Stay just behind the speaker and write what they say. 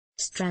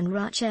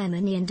Stranraer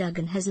chairman Iain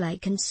Dougan has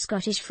likened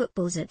Scottish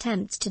football's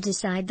attempts to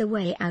decide the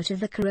way out of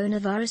the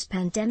coronavirus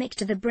pandemic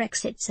to the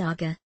Brexit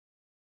saga.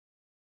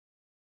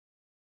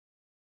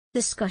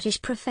 The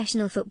Scottish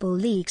Professional Football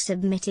League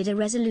submitted a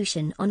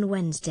resolution on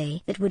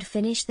Wednesday that would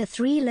finish the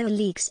three lower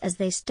leagues as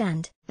they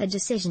stand. A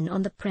decision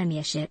on the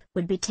Premiership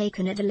would be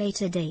taken at a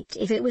later date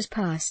if it was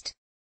passed.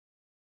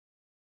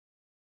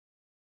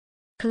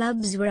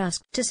 Clubs were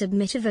asked to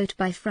submit a vote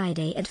by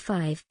Friday at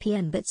 5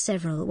 p.m. but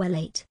several were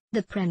late.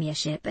 The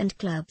Premiership and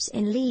clubs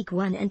in League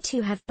 1 and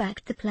 2 have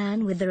backed the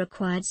plan with the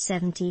required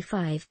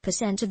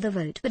 75% of the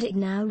vote, but it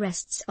now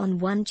rests on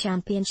one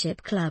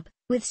Championship club,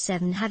 with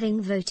 7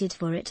 having voted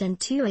for it and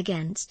 2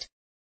 against.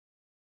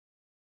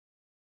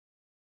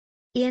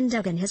 Iain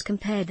Dougan has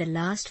compared the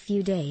last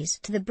few days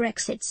to the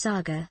Brexit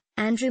saga.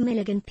 Andrew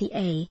Milligan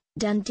PA,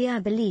 Dundee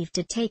are believed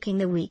to taking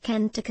the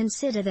weekend to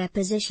consider their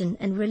position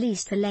and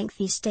released a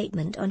lengthy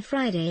statement on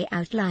Friday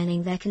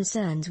outlining their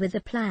concerns with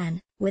the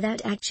plan,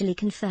 without actually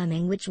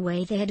confirming which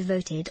way they had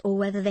voted or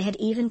whether they had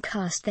even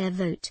cast their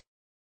vote.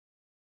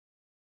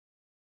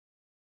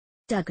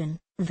 Dougan,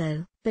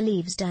 though,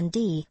 believes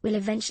Dundee will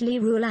eventually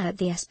rule out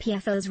the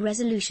SPFL's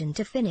resolution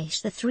to finish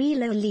the three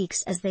lower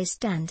leagues as they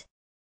stand.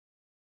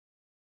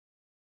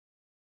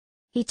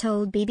 He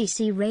told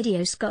BBC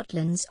Radio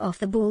Scotland's Off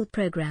the Ball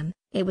programme,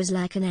 "It was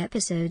like an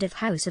episode of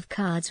House of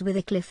Cards with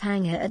a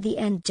cliffhanger at the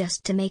end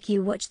just to make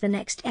you watch the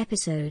next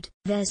episode.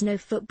 There's no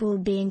football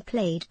being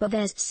played, but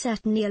there's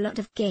certainly a lot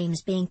of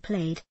games being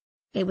played.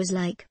 It was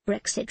like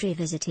Brexit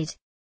revisited.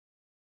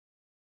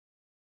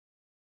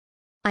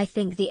 I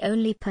think the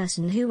only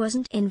person who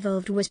wasn't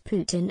involved was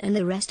Putin and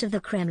the rest of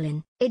the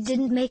Kremlin. It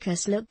didn't make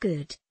us look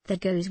good, that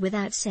goes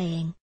without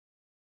saying.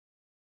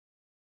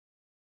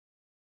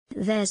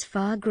 There's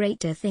far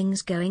greater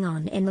things going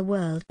on in the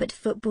world, but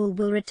football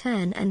will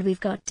return and we've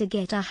got to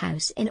get our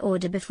house in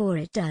order before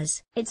it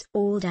does. It's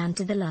all down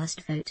to the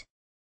last vote.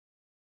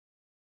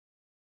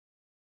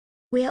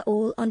 We're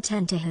all on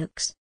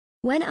tenterhooks."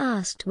 When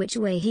asked which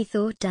way he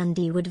thought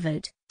Dundee would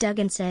vote,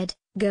 Dougan said,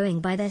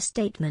 "Going by their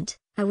statement,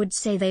 I would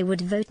say they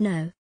would vote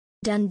no."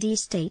 Dundee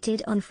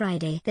stated on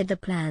Friday that the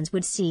plans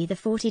would see the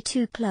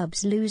 42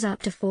 clubs lose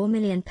up to £4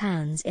 million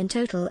in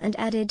total and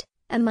added,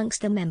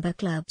 "Amongst the member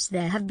clubs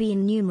there have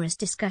been numerous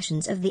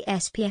discussions of the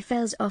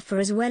SPFL's offer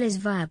as well as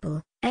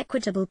viable,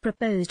 equitable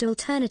proposed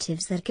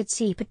alternatives that could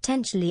see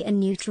potentially a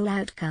neutral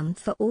outcome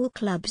for all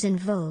clubs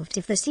involved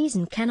if the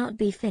season cannot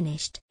be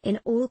finished. In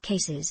all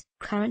cases,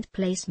 current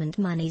placement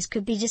monies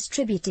could be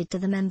distributed to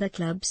the member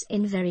clubs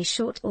in very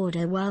short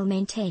order while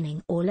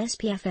maintaining all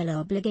SPFL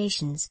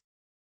obligations.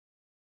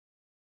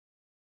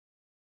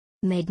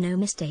 Made no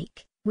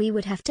mistake. We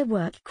would have to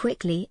work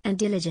quickly and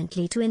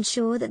diligently to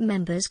ensure that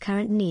members'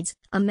 current needs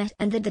are met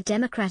and that the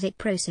democratic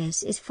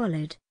process is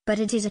followed, but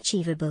it is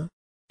achievable."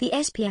 The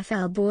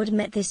SPFL board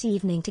met this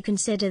evening to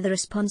consider the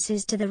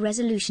responses to the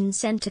resolution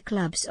sent to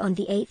clubs on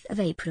the 8th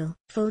of April.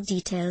 Full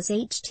details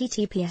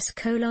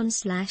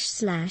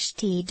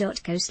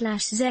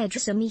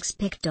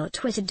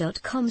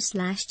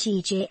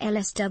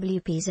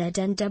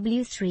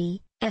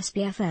https://t.co/zresomeexpic.twitter.com/gjlswpznw3,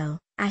 SPFL,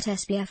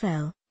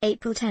 @SPFL.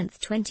 April 10,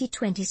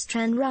 2020.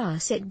 Stranraer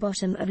sit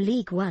bottom of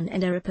League 1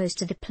 and are opposed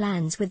to the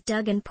plans, with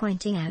Dougan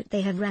pointing out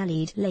they have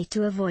rallied late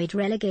to avoid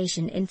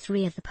relegation in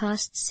 3 of the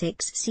past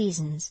 6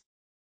 seasons.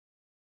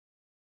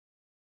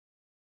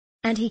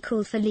 And he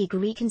called for league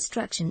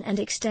reconstruction and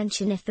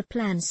extension if the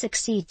plans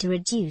succeed to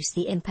reduce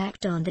the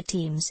impact on the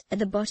teams at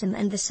the bottom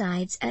and the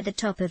sides at the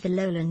top of the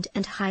Lowland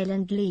and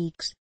Highland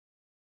leagues.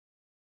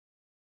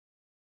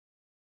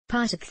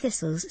 "Partick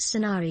Thistle's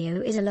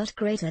scenario is a lot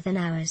greater than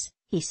ours,"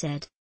 he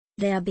said.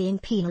 "They are being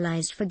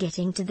penalised for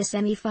getting to the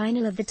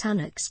semi-final of the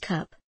Tunnocks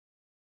Cup.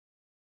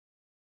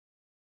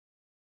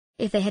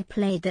 If they had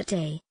played that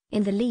day,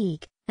 in the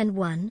league, and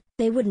won,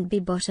 they wouldn't be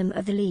bottom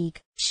of the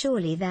league.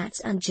 Surely that's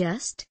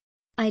unjust?"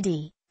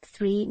 ID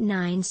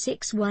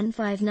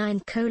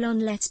 396159: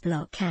 Let's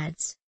block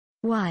ads.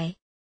 Why?